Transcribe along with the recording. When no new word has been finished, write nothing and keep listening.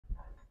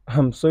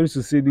I'm sorry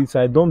to say this.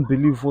 I don't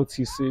believe what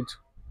he said.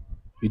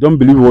 You don't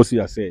believe what he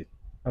has said.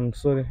 I'm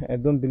sorry. I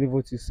don't believe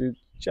what he said.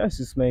 Charles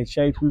is my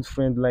childhood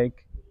friend.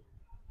 Like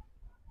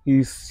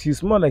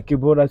he's more like a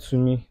brother to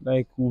me.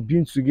 Like we've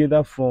been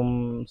together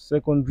from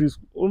secondary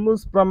school,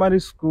 almost primary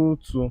school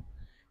to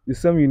the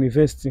same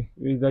university.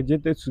 We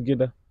graduated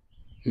together.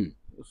 Hmm.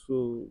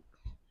 So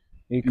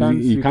He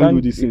can't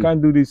do this he thing.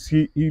 can't do this.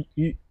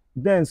 He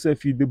then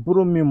if they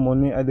borrow me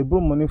money, I they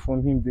borrow money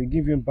from him, they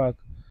give him back.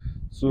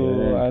 So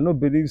Yeah. I no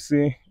believe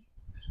say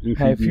If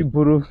he I feel did.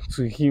 borrow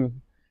to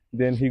him,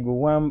 then he go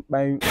one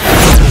buy.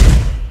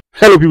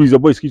 Hello, people. It's your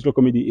boy Skitch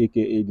Comedy,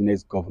 aka the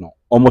next governor.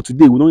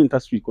 Today we don't enter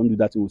street, can't do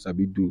that thing we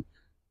sabi do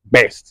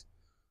best.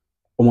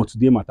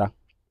 Today matter.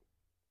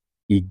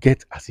 He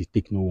get as he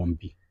take no one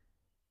be.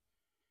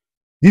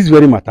 This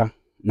very matter.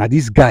 Now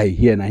this guy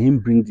here, now him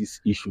bring this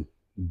issue.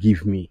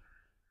 Give me.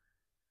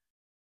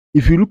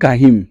 If you look at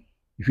him,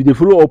 if you dey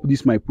follow up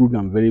this my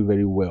program very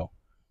very well,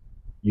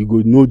 you go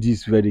know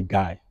this very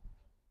guy.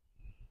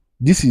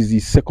 This is the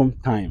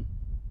second time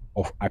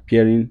of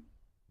appearing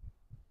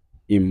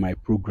in my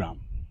program.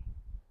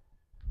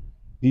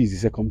 This is the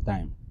second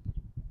time.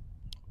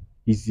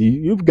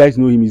 You guys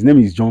know him. His name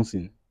is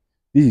Johnson.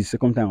 This is the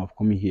second time of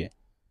coming here.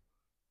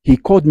 He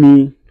called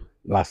me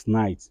last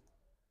night.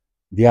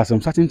 There are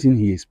some certain things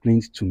he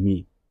explained to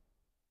me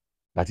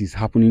that is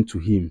happening to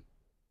him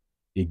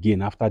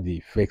again after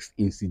the first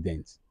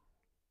incident.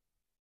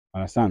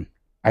 Understand?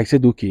 I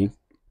said, okay,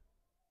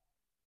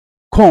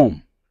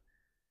 come.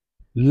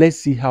 Let's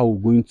see how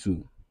we're going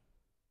to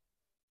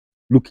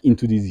look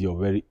into this your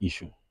very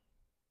issue.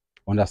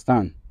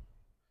 Understand?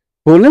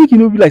 But let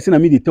me be like saying I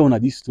me they tell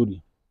on this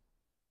story.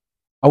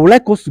 I would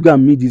like us to go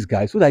and meet this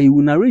guy so that he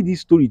will narrate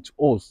this story to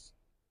us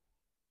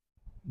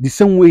the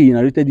same way he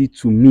narrated it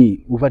to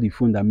me over the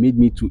phone that made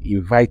me to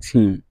invite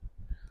him.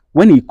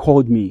 When he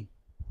called me,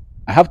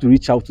 I have to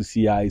reach out to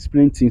see. I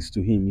explained things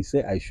to him. He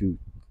said I should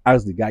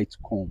ask the guy to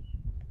come.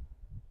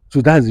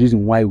 So that's the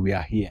reason why we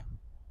are here.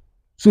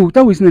 So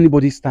without wasting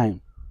anybody's time,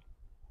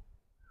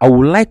 I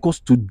would like us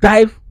to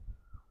dive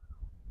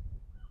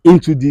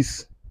into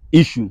this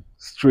issue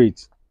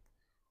straight.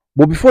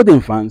 But before then,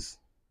 fans,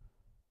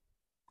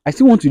 I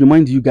still want to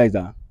remind you guys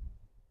that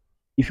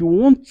if you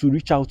want to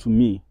reach out to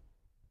me,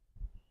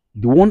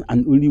 the one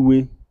and only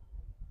way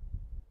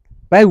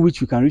by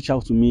which you can reach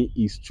out to me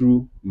is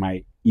through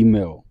my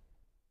email,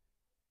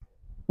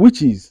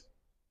 which is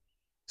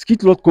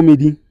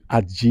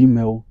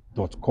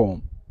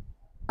skitlordcomedy@gmail.com.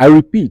 I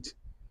repeat,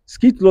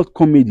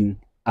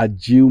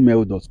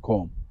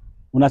 skitlordcomedy@gmail.com.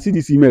 When I see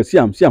this email, see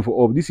am for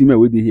all this email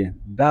wey dey here.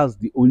 That's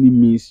the only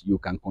means you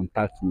can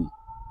contact me.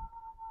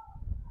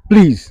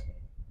 Please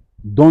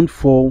don't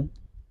fall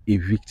a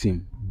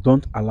victim.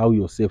 Don't allow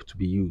yourself to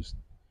be used.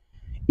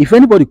 If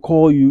anybody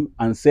call you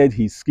and said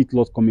he's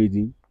Skitlord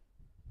Comedy,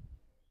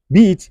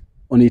 be it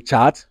on a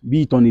chat,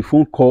 be it on a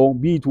phone call,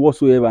 be it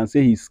whatsoever, and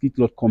say he's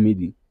Skitlord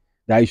Comedy,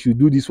 that you should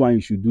do this one,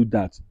 you should do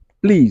that,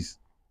 please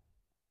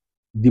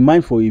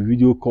demand for a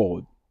video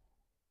call.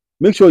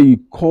 Make sure you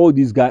call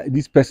this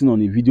person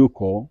on a video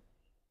call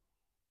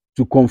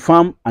to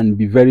confirm and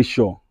be very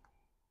sure.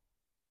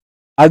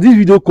 As this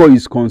video call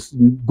is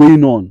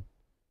going on,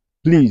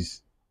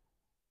 please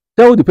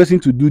tell the person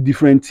to do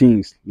different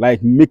things,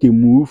 like make a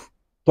move,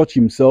 touch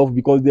himself,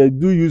 because they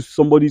do use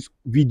somebody's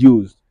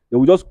videos. They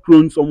will just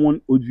clone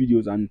someone's old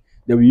videos and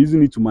they will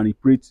using it to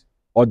manipulate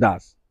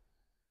others.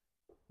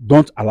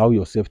 Don't allow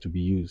yourself to be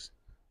used.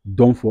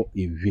 Don't fall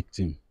a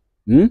victim.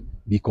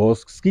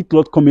 Because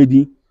Skitlord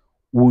Comedy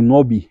will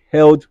not be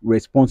held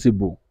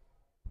responsible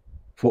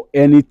for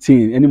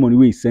anything, any money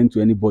we send to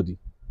anybody.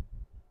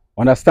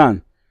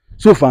 Understand?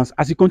 So, fans,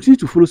 as you continue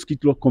to follow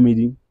Skitlord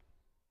Comedy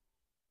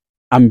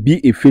and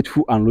be a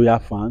faithful and loyal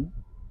fan,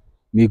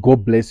 may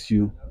God bless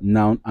you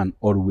now and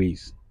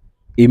always.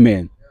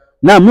 Amen.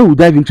 Now, may we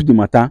dive into the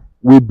matter.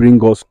 We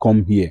bring us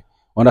come here.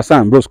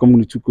 Understand, bros? Come a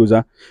little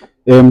closer.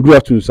 Good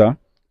afternoon, sir.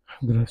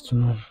 Good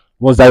afternoon,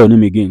 What's that your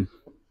name again?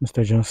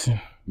 Mr. Johnson.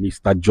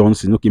 Mr.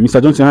 Johnson. Okay,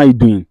 Mr. Johnson, how you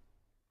doing?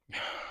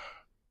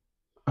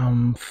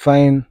 I'm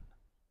fine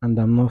and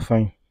I'm not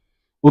fine.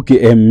 Okay,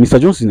 Mr.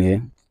 Johnson,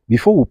 here.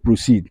 Before we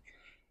proceed,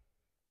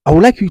 I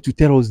would like you to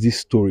tell us this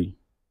story.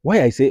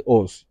 Why I say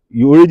us?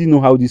 You already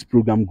know how this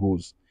program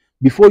goes.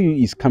 Before you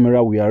is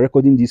camera, we are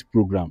recording this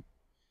program.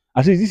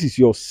 I say this is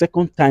your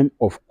second time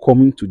of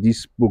coming to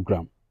this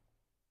program.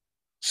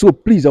 So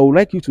please, I would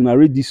like you to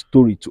narrate this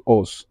story to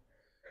us.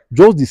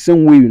 Just the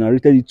same way you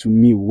narrated it to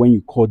me when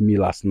you called me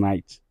last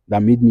night.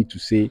 That made me to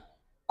say,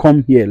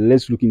 come here,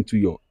 let's look into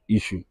your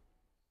issue.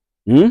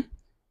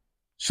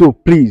 So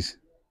please,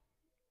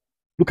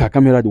 look at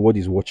camera, the world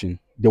is watching.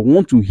 They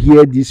want to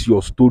hear this,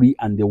 your story,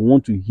 and they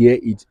want to hear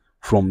it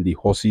from the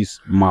horse's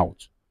mouth.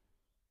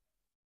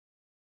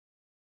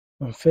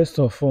 First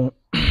of all,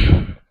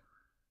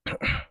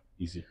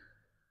 Easy.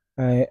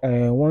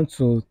 I want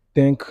to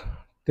thank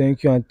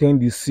you and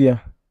thank the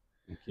SEER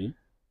Okay.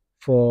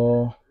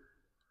 for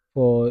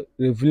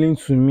revealing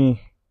to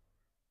me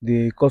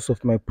the cause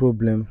of my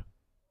problem.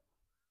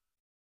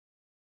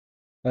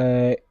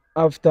 Uh,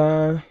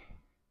 after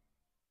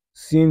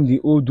seeing the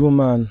old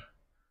woman,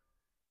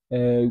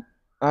 uh,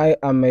 I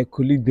and my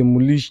colleague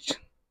demolished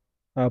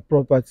her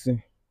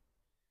property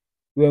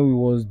when we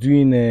was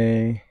doing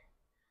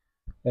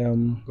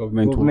Government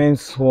work.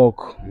 government's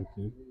work.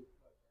 Okay.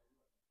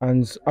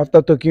 And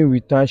after talking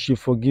with her, she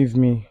forgave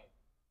me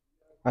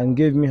and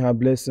gave me her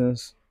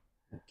blessings.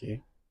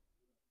 Okay.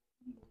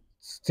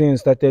 Things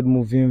started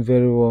moving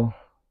very well.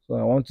 So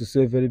I want to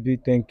say very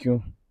big thank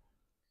you.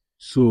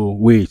 So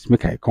wait,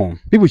 make I come.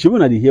 People should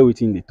not hear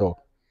waiting they talk.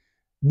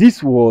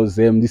 This was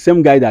the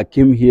same guy that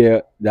came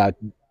here that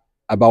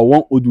about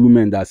one old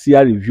woman that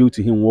Sia revealed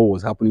to him what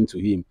was happening to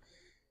him.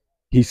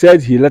 He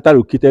said he later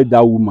located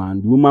that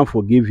woman. The woman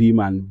forgave him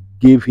and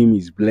gave him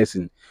his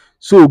blessing.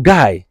 So,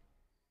 guy,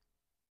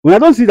 when I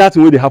don't see that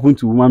way they happen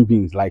to human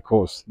beings like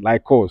us,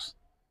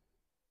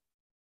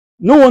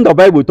 no wonder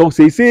Bible talks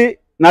say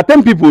now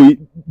 10 people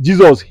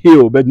Jesus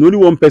heal, but only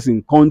one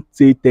person can't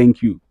say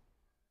thank you.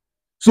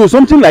 So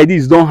something like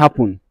this don't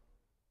happen.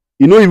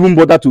 You don't even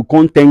bother to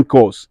come thank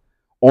us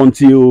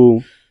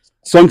until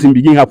something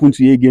begin happen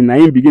to you again. Now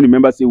you begin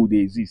remember say who they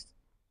exist.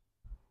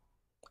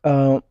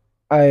 Um,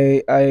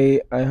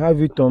 I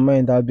have it on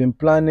mind. I've been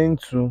planning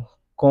to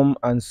come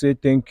and say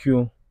thank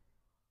you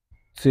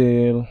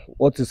till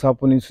what is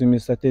happening to me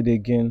started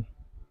again.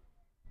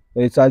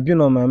 It has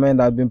been on my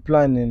mind. I've been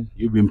planning.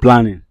 You've been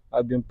planning.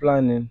 I've been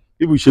planning.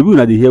 People should be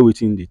they hear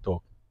waiting they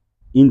talk.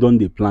 In don't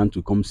they plan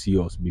to come see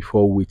us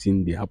before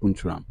waiting they happen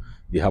to them.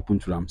 They happen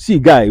to them. See,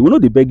 guy, we know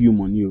they beg you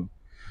money. Oh.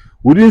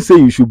 We didn't say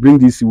you should bring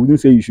this, we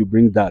didn't say you should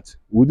bring that.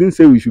 We didn't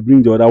say we should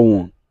bring the other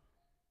one.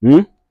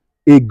 Hmm?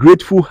 A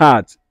grateful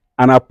heart,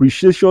 an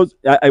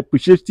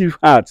appreciative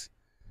heart.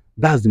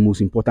 That's the most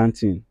important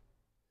thing.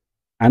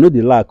 I know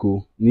the lack,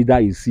 oh, neither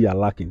is he a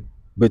lacking.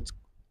 But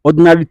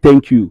ordinary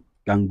thank you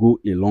can go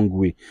a long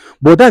way.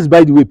 But that's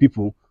by the way,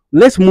 people.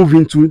 Let's move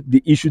into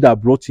the issue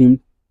that brought him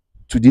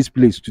to this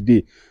place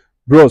today.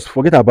 Bros,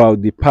 forget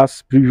about the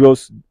past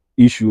previous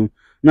issue.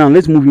 Now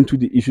let's move into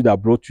the issue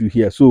that brought you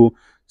here. So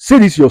say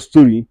this your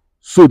story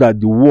so that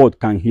the world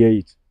can hear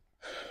it.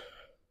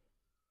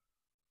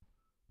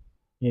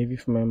 Heavy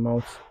for my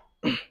mouth.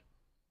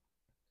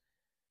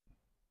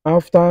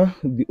 After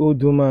the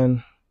old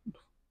woman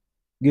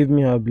gave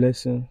me her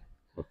blessing,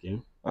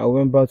 Okay. I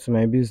went back to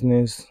my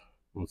business.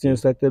 Okay. Things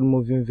started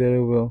moving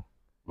very well.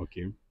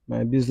 Okay.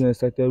 My business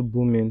started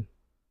booming.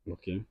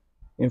 Okay.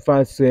 In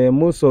fact,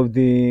 most of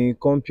the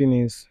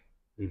companies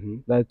Mm-hmm.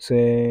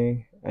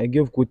 that I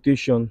gave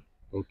quotation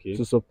Okay.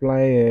 to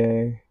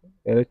supply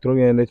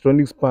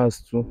electronics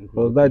parts to,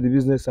 because that's the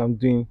business I'm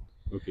doing.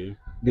 Okay.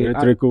 They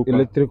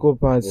Electrical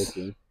parts,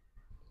 Okay.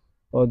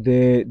 or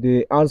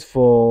they ask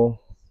for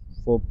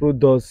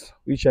products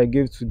which I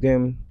gave to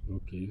them,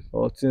 Okay.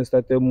 or things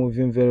started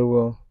moving very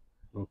well.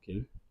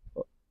 Okay.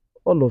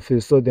 All of a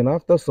sudden,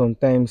 after some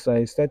times,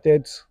 I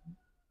started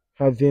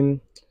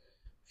having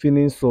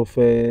feelings of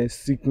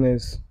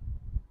sickness.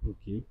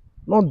 Okay.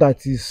 Not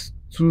that it's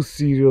too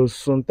serious.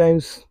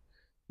 Sometimes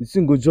the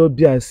thing go just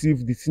be as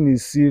if the thing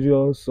is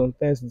serious.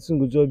 Sometimes the thing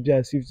go just be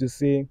as if to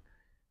say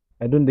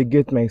I don't dey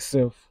get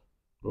myself.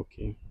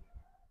 Okay.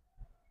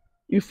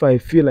 If I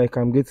feel like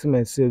I'm getting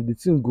myself, the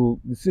thing go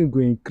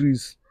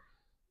increase.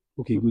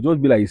 Okay, it could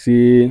just be like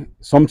say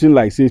something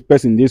like say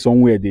person dey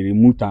somewhere they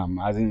remove them,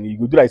 as in you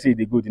go do like say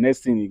they go the next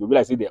thing you go be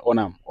like say they on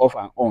them off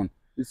and on.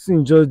 The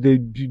thing just dey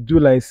do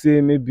like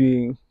say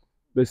maybe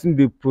person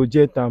dey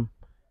project am.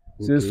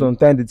 Say Okay.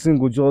 sometimes the thing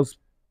go just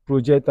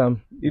project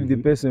am. If the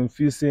Mhm. person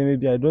feel say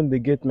maybe I don dey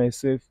get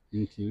myself,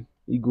 Okay.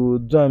 e go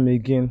do am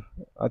again.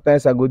 At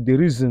times I go dey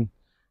reason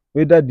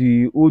whether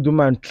the old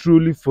woman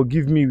truly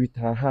forgive me with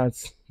her heart,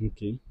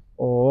 Okay.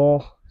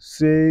 or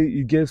say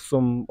e get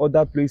some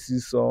other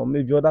places or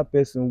maybe other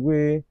person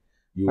wey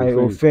You I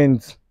offend.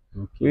 offend,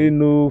 wey Okay.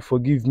 no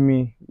forgive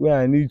me, wey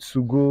I need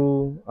to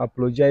go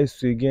apologize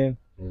to again.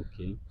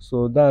 Okay.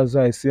 So that's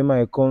why I say make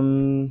I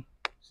come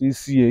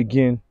see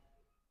again,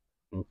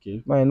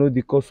 Okay. make I know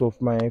the cause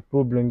of my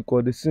problem,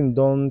 because the thing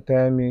don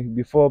tire me.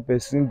 Before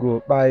person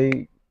go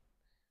kpai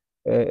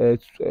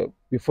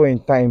before im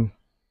time.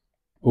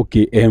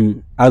 Okay.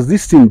 As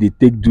this thing they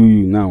take do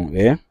you now,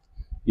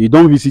 you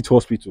don't visit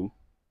hospital.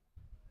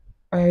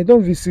 I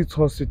don visit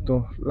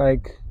hospital,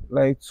 like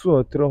 2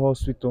 or 3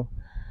 hospital,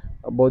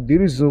 but the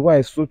reason why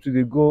I so to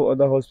dey go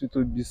other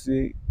hospital be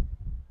say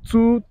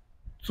two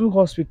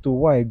hospital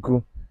wey I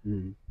go,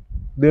 Mm.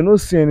 they no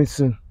see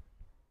anything.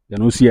 They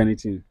don't see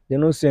anything. They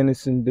no see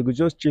anything. They go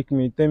just check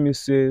me, tell me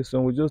say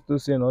some go just know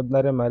say na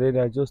ordinary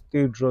malaria, just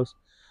take drugs.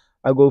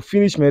 I go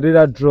finish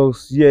malaria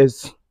drugs,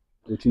 yes,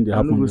 Wetin dey I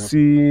no happen go dey happen.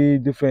 see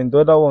different. The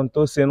other one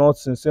talk say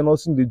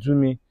nothing dey do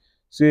me,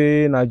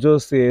 say na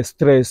just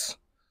stress.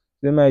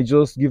 Say make I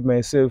just give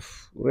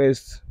myself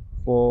rest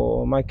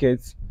for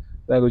market.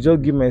 I go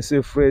just give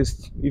myself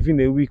rest. Even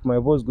a week, my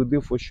boss go dey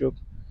for shop.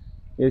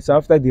 Yes,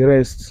 after the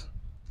rest,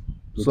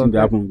 Wetin dey sometimes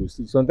happen go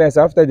see. sometimes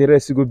after the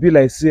rest, e go be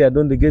like say I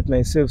don dey get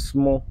myself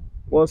small.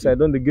 Once Okay. I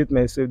don dey get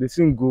myself, the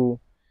thing go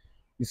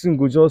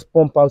just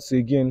pump out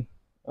again.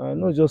 I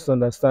no just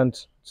understand.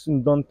 The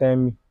thing don tire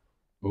me.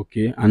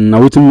 Okay. And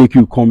now wetin make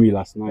you call me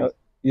last night?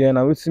 Yeah,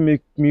 now wetin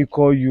make me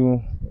call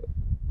you.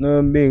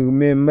 No,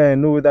 may I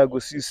know whether I go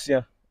see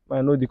Sia.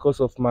 I know the cause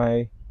of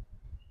my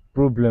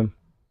problem.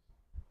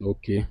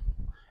 Okay.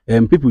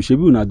 People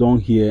shebi una don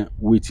hear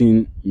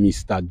wetin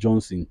Mr.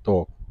 Johnson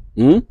talk.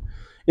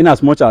 In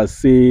as much as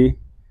say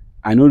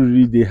I no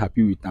really dey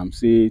happy with am,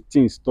 say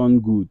things turn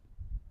good,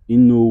 he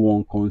no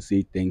wan come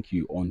say thank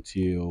you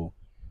until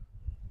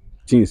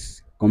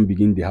things come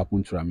begin dey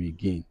happen to am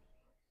again.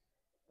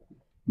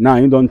 Now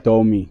he don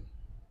tell me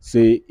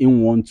say he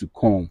want to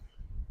come,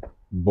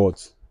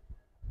 but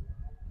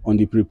on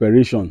the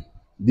preparation,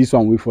 this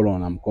one wey follow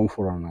on am come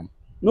follow on am.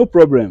 No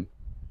problem.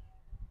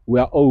 We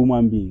are all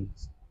human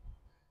beings.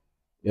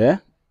 Yeah?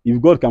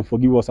 If God can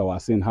forgive us our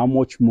sin, how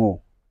much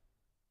more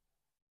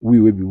we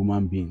will be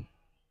human beings?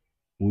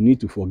 We need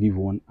to forgive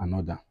one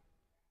another.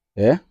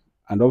 Yeah?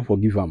 And don't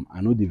forgive am.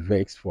 I know the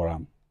vex for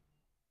am.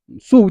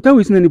 So without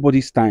wasting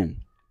anybody's time,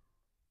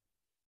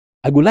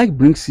 I go like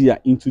bring Sia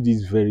into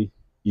this very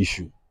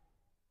issue.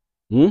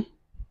 I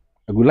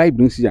go like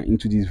bring Sia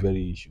into this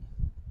very issue.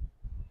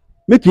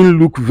 Make him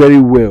look very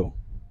well.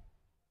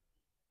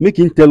 Make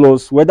him tell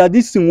us whether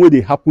this thing wey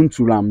dey happen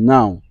to am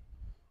now,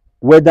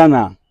 whether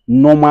na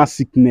normal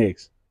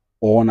sickness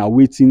or na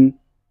wetin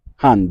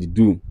hand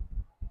do.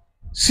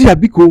 Sia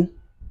biko,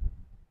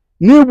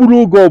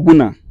 n'egburu oge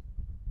ọbụla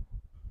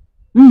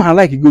mma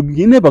like go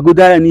gị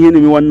nebagodo anya n'ihe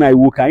na-eme nwanne anyị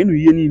nwoke anyị nụ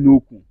ihe niile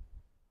okwu.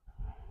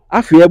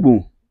 Afọ ya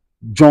bụ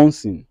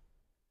Johnson.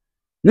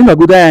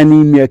 Nebagodo anya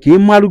n'ime ya ka ị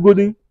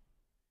marụgodi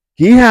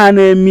ka ihe a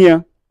na-eme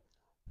ya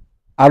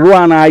arụ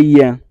a na-ayị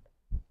ya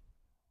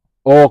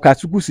ọ ka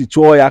Chukwu si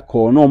chọọ ya ka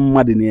ọ nọ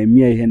mmadụ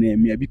na-eme ya ihe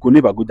na-eme ya, biko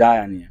nebagodo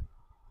anya na ya.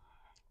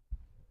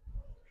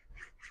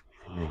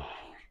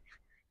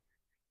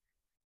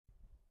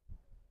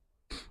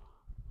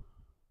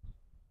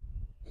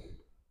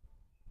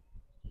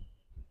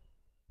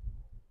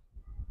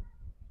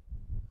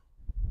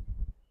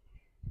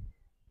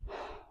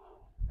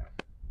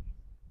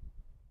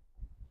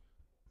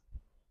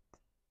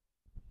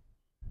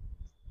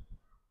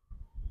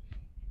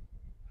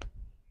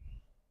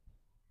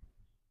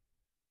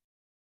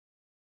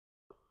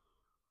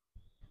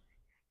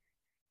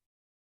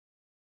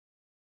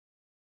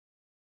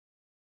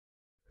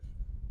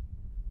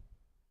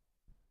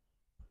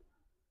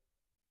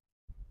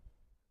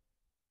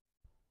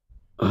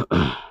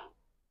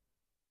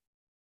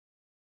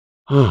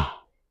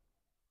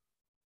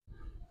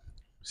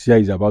 Sia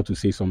is about to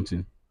say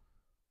something.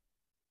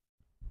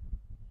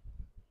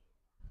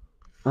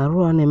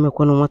 Arụ a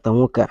na-emekwanụ nwata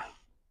nwoke a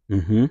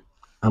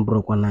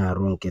abụrụkwana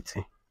arụ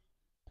nkịtị.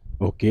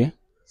 Okay.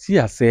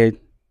 Sia said,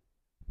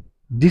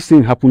 this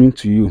thing happening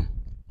to you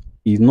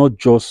is not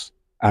just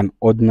an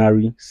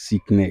ordinary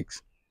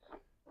sickness.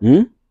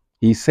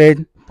 He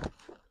said,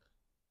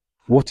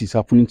 what is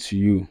happening to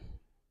you?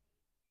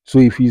 So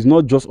if it's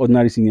not just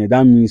ordinary sickness,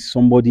 that means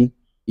somebody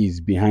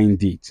is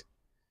behind it.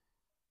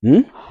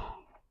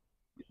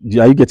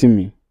 Are you getting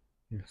me?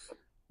 Yes.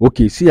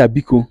 Okay, Sia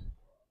biko,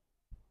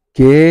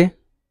 ke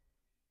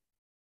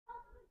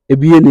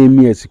ebe ihe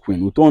na-eme esi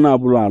kwen, ụtọ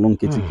na-abụrụ alụ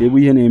nkịtị ka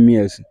ebe ihe na-eme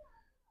esi.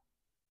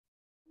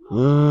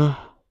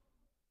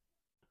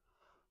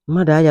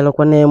 Mmadụ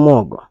ayalụkwa na-eme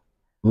ọgụ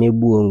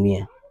megbuo onwe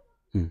ya.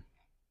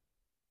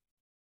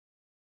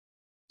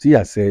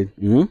 Sia said,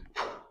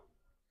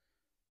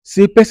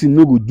 say person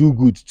no go do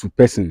good to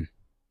person,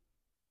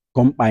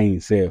 come by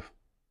himself.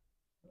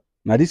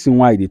 Now this is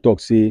why they talk,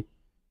 say,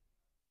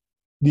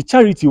 the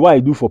charity why I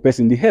do for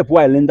person, the help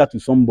why I lend that to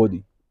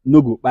somebody,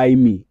 no go buy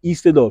me.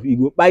 Instead of, he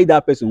go buy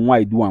that person why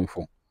I do am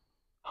for.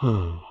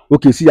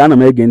 Okay, see,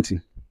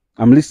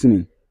 I'm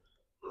listening.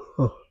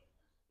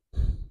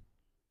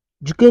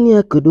 Jikeni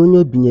ya kedu onye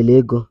obinyele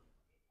ego.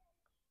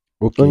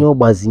 Okay. Onye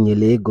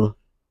ogbazinyele ego.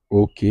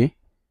 Okay.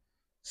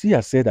 See, I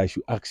said I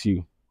should ask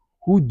you,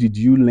 who did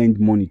you lend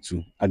money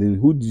to? And then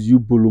who did you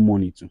borrow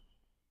money to?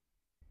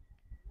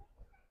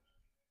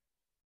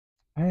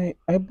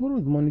 I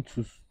borrowed money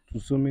to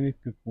so many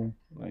people.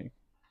 Like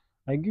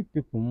I give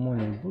people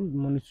money. I borrowed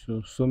money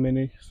to so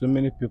many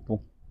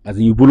people. As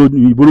in you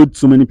borrowed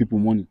so many people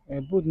money. I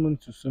borrowed money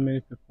to so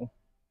many people.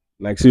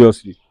 Like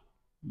seriously.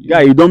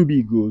 Yeah, you don't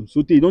be go.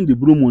 So you don't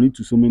borrow money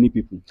to so many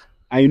people.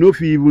 I know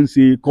if you even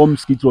say come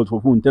Skittle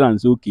for phone, tell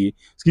and say okay,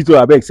 Skittle,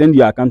 I beg send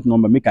your account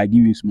number, make I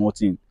give you small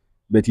thing.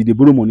 But if they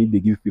borrow money, they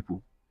give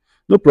people.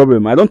 No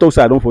problem. I don't talk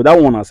say I don't for that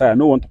one aside. I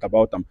don't want to talk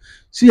about them.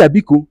 See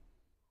Abiko,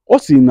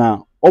 osi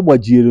na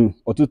ogbajiri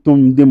ọtụtụ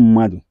ndị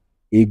mmadụ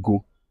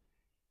ego.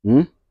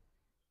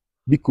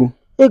 Biko.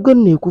 Ego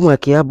na-ekwu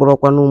maka ya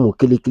bụrụkwa na ụmụ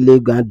kilikili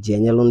ego a ji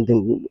enyelụ ndị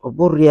ọ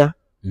bụrụ ya.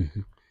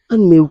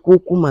 Ana m ekwu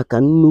okwu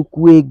maka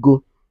nnukwu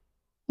ego.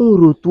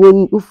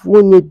 Nwere ofu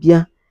onye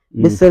bịa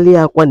besali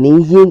akwa na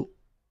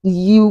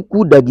ihe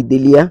ukwu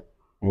dagideli ya.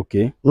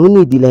 Okay. Na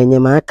onye idile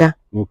enyemaka.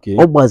 Okay.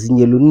 Ọ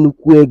gbazinyelu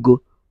nnukwu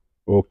ego.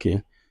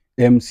 Okay.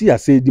 See, I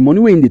say the money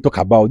when they talk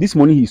about, this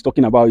money he's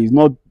talking about is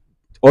not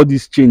all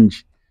this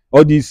change,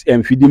 all this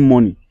feeding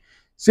money.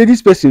 Say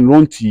this person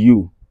run to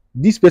you,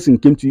 this person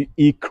came to you,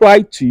 he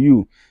cried to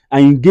you,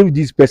 and you gave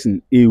this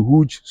person a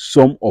huge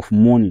sum of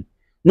money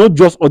Not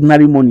just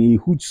ordinary money, a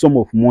huge sum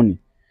of money.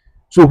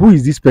 So who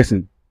is this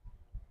person?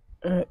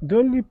 The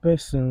only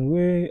person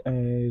where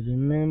I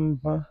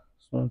remember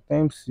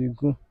sometimes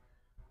ago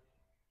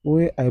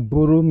where I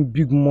borrow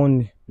big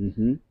money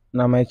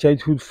na my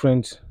childhood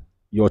friend.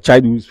 Your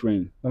childhood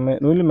friend.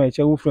 Only my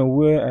childhood friend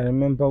where I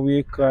remember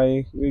where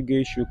cry, where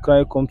get issue,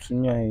 cry come to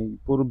me, I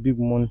borrow big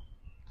money.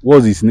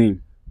 What's his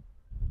name?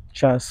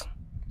 Charles.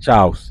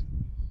 Charles.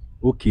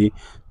 Okay.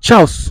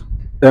 Charles,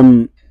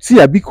 see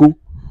Abiko,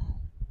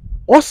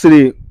 ọ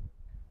sịrị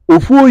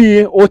ofu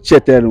onye o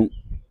chetara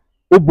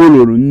o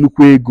bororo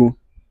nnukwu ego.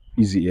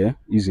 Easy, yeah?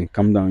 Easy,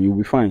 calm down, you'll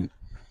be fine.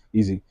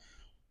 Easy.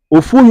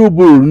 Ofu onye o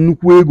bororo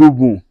nnukwu ego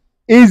bụ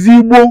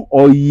ezigbo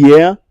oyi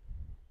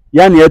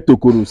ya na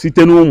etokoro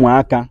site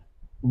n'ụmụaka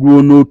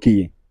ruo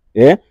n'okenye.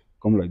 Eh?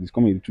 Come like this,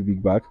 come a little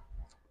big back.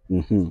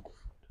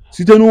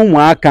 Site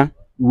n'ụmụaka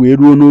wee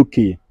ruo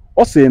n'okenye.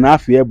 Ọ sịrị na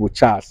afọ ya bụ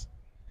Charles.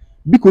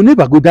 Biko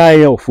nebagodo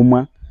ya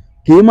ọfụma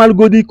ka ị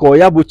malụgodi ka ọ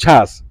ya bụ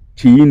Charles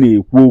ka ị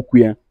na-ekwu okwu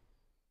ya.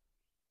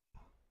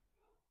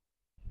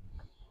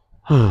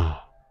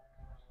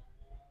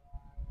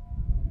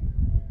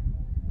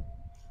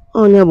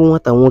 Onye bụ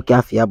nwata nwoke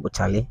afọ ya bụ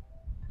Charlie.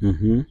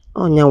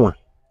 Onyanwa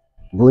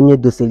bụ onye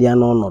dosiri ya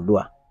n'ọnọdụ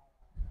a.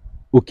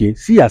 Okay,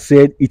 Sia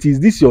said it is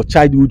this your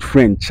childhood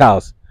friend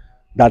Charles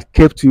that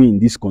kept you in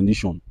this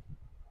condition.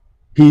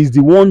 He is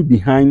the one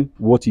behind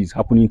what is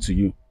happening to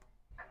you.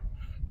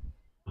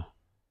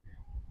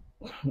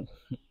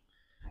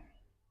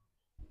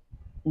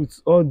 With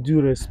all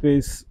due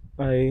respect,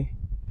 I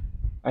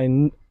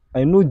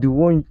know the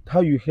one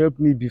how you helped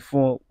me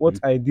before. What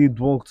I did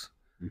worked,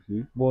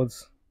 but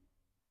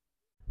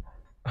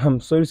I'm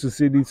sorry to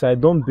say this. I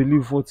don't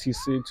believe what he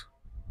said.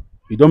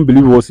 You don't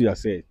believe what he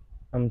has said?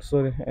 I'm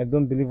sorry. I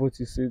don't believe what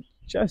he said.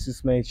 Charles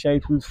is my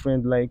childhood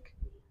friend. Like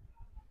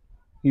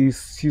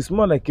he's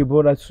more like a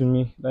brother to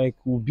me. Like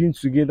we've been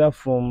together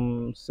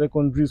from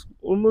secondary school,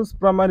 almost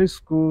primary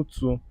school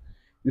to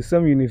the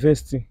same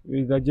university.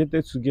 We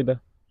graduated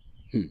together.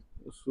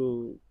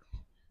 So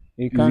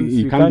he can't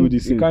do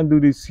this. He can't do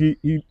this.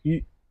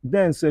 He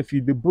then say if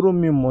they borrow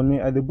me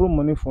money, I they borrow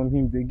money from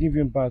him, they give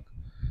him back.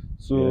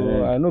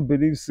 So I no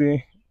believe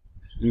say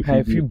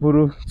if you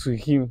borrow to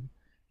him,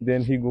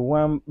 then he go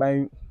one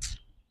by.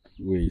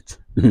 Wait.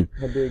 We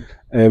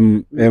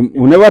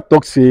never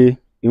talk say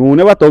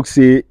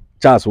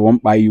Charles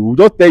won't buy you. We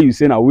just tell you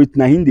say now wait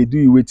now him they do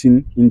you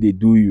waiting him they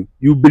do you.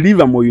 You believe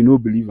him or you no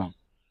believe him?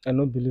 I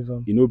don't believe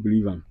him. You no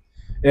believe him.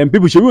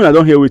 People should when I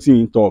don't hear waiting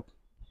in talk.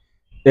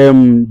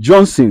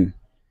 Johnson,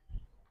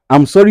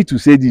 I'm sorry to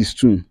say this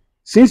too.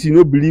 Since you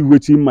no believe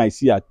waiting my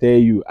see I tell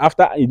you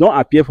after you don't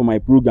appear for my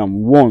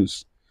program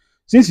once.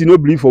 Since you no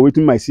believe for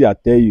waiting my see I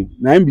tell you.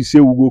 Now him be say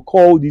we go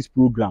call this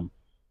program.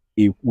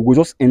 We go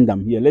just end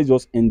them here. Let's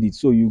just end it.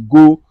 So you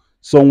go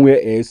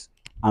somewhere else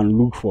and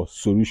look for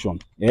solution.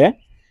 Yeah?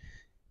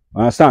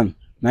 Understand?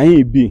 Now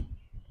he be.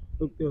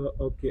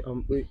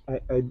 Okay.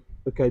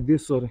 I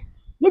did sorry.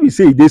 No be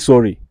say he did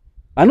sorry.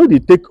 I know they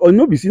take or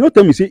no be say not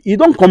tell me say he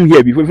don't come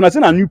here before. If I say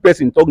a new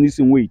person talk this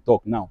same way he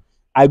talk now,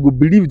 I go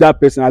believe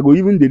that person. I go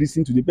even they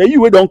listen to the person.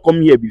 You don't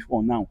come here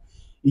before now.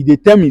 If they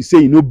tell me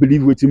say you no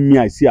believe what me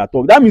I see at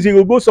talk, that means you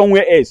will go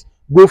somewhere else,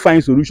 go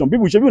find solution.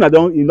 People should be you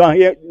don't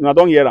hear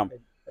them.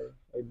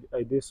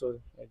 I did sorry.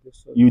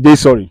 You did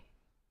sorry.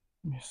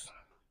 Yes.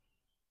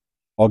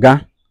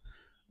 Oga,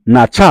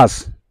 na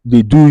Charles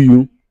they do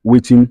you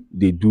waiting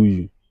they do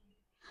you.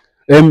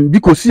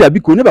 Because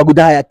never go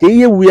die.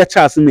 Ke we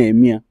Charles na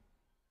emia.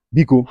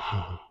 Biko,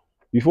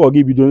 before I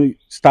give you don't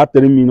start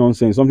telling me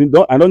nonsense.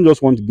 I don't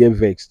just want to get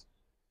vexed.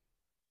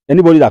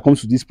 Anybody that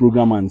comes to this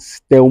program and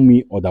tell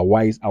me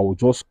otherwise, I will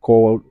just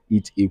call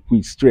it a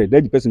quit straight.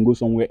 Let the person go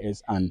somewhere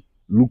else and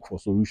look for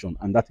solution,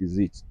 and that is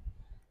it.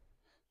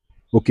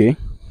 Okay.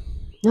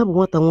 Ya bụ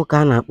nwata nwoke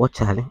a na-akpọ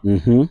Charlie.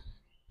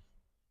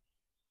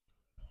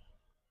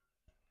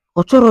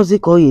 Ọ chọrọzi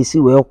ka ọ ga-esi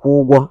wee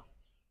kwụọ ụgwọ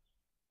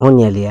o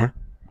nyere ya.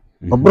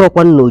 Ọ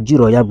bụrụkwa na o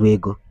jiro ya bụ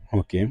ego.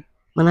 Okay.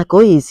 Mana ka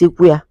ọ ga-esi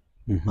kwu ya,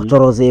 ọ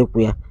chọrọzi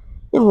ekwu ya.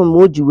 Ịhụ ma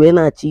o ji wee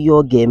na-achị ihe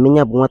ọ ga-eme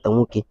ya bụ nwata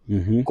nwoke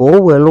ka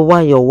o were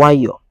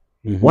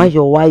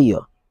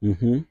nwayọọ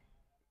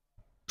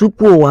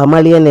tupu ụwa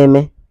amalie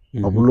na-eme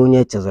ọ bụrụ onye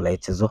echezọrọ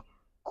echezọ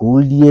ka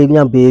o lie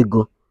ya bụ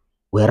ego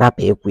wee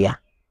rapụ ekwu ya.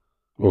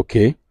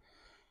 Okay.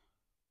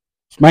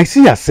 My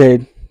sister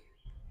said,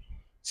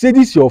 say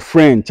this your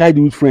friend,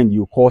 childhood friend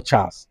you call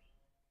Charles.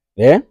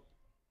 Yeah?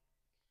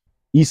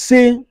 He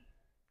say,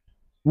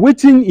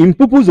 waiting in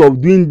purpose of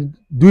doing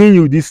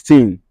you this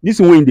thing, this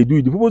way they do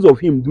it, the purpose of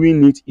him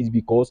doing it is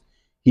because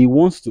he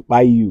wants to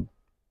buy you.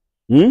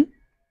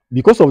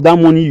 Because of that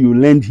money you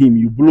lend him,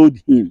 you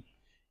borrowed him,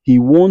 he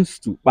wants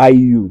to buy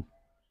you.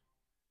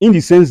 In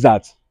the sense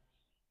that,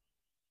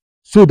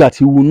 so that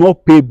he will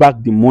not pay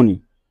back the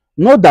money.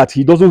 Not that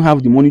he doesn't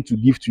have the money to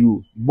give to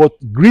you, but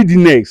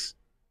greediness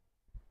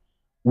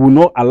will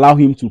not allow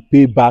him to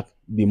pay back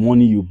the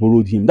money you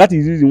borrowed him. That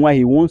is the reason why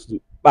he wants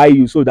to buy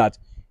you, so that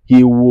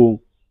he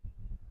will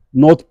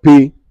not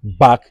pay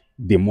back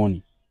the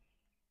money.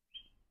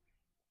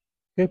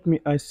 Help me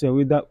ask you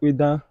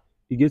whether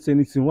e get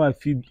anything where I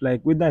feel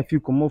like whether I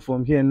feel come up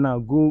from here now,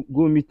 go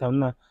meet am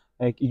now.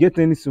 Like e get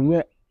anything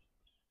where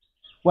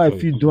I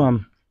feel do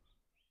am.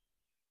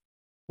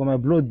 For my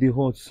blood dey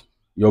hot.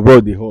 Your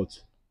blood dey hot.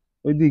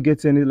 Whether you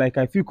get any like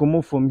I feel come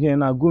up from here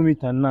now, go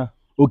meet am now.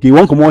 Okay, you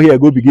wan comot here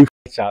go begin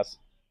fight chance.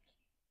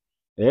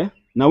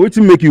 Na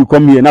wetin make you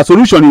come here? Na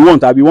solution you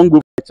want, abi you wan go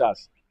fight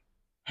chance?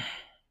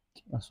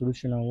 Na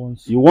solution I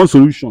want. You want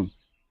solution?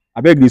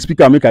 Abeg the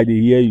speaker make I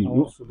dey hear you. I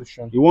want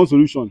solution. You want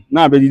solution?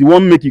 Now, but you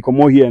wan make you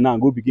comot here now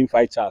go begin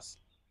fight chance.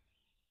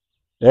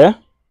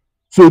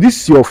 So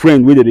this is your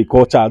friend wey dey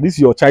call Charles. This is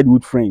your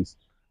childhood friends.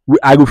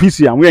 I go fit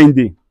see am. Where in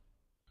dey?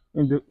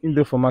 In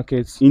the for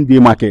market. In the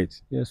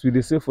market. Yes, we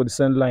dey sell for the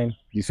same line.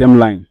 The same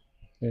line.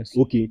 Yes.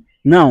 Okay.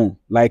 Now,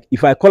 like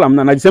if I call am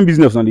now, na the same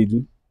business na dey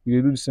do. We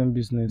dey do the same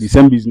business. The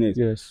same business.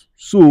 Yes.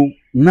 So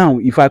now,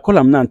 if I call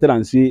am now and tell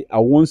am say I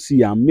wan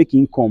see am make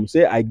him come,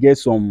 say I get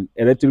some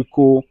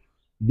electrical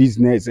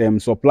business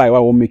supply wey I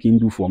wan make him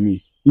do for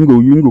me, him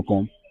go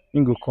come.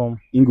 Him go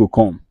come. Him go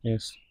come.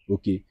 Yes.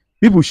 Okay.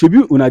 People,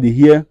 shebi una dey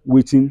hear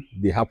wetin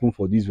dey happen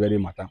for this very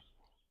matter.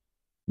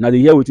 Una dey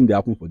hear wetin dey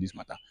happen for this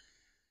matter.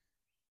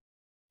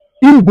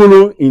 Him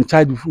borrow im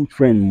childhood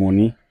friend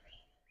money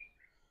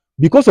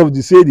because of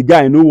the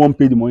guy no wan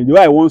pay the money. The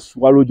way I wan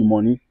swallow the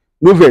money.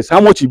 No vex, how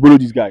much he borrow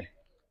this guy?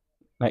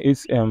 Like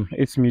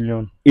 8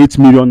 million. 8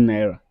 million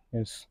naira.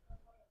 Yes.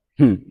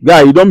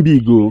 Guy, you don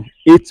big o.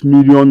 8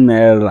 million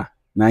naira.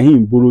 Na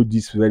him borrow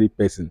this very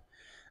person.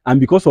 And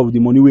because of the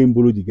money wey him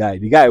borrow the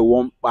guy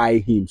wan buy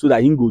him so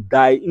that him go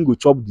die, him go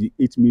chop the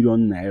 8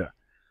 million naira.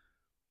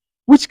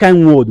 Which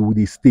kind word would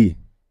they stay?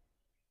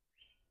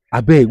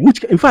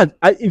 Abeg, in fact,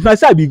 if I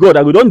say I be God,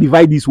 I go don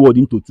divide this world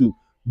into two.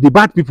 The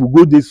bad people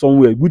go dey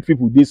somewhere, good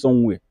people dey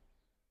somewhere.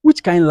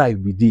 Which kind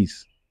life be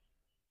this?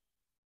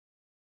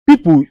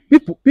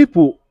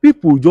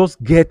 People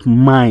just get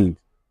mind.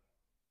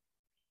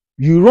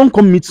 You run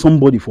come meet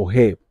somebody for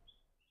help.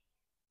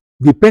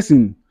 The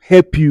person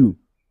help you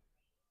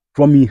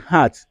from his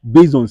heart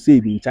based on say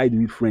him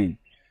childhood friend.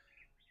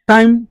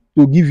 Time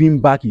to give him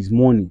back his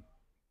money.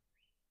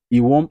 He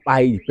wan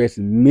buy the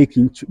person, make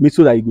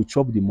so that he go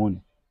chop the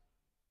money.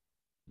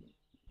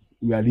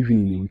 We are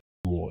living in a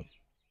wicked world.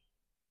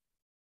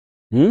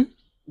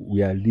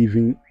 We are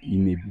living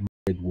in a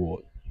wicked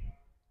world.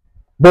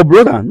 But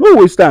brother, no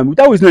waste time.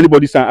 Without wasting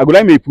anybody's time, I go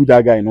like me put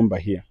that guy number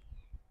here.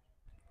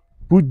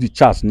 Put the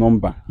Charles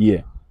number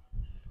here.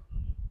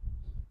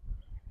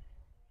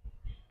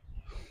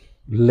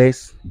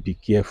 Let's be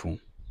careful.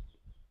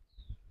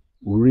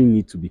 We really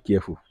need to be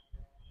careful.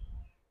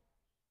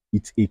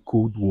 It's a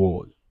cold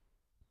world.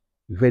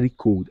 Very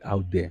cold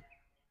out there.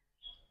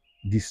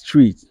 The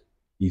street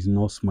is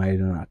not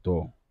smiling at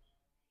all.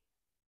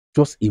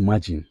 Just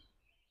imagine.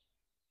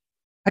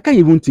 I can't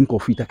even think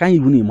of it. I can't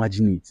even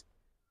imagine it.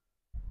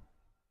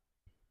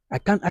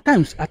 At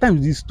times,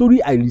 the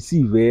story I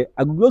receive,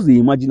 I could just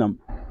imagine,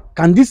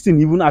 can this thing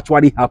even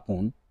actually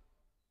happen?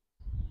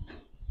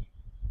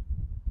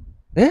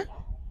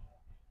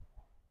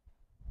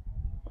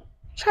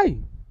 Chai.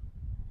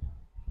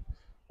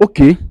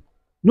 Okay,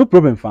 no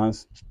problem,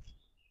 fans.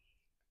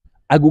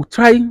 I go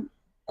try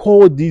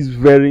call this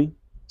very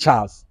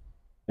Charles.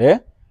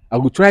 I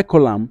go try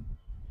call him,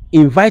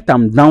 invite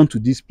him down to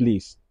this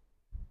place.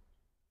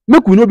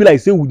 Make we no be like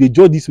say we dey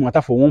judge this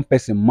matter for one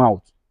person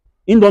mouth.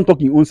 Him don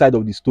talk him own side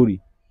of the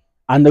story,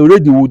 and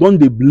already we don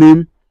dey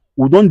blame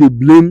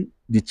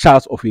the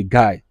Charles of a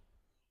guy.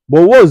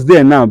 But what's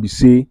there now be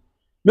say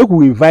make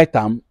we invite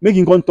am, make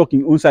him come talk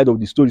him own side of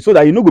the story, so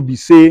that you no go be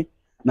say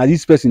na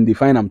this person dey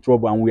find am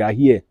trouble and we are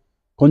here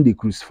come dey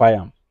crucify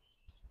am.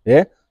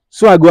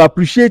 So I go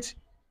appreciate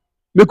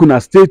make una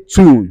stay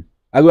tuned.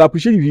 I go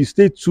appreciate if you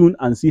stay tuned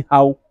and see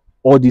how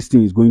all this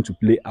thing is going to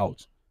play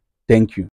out. Thank you.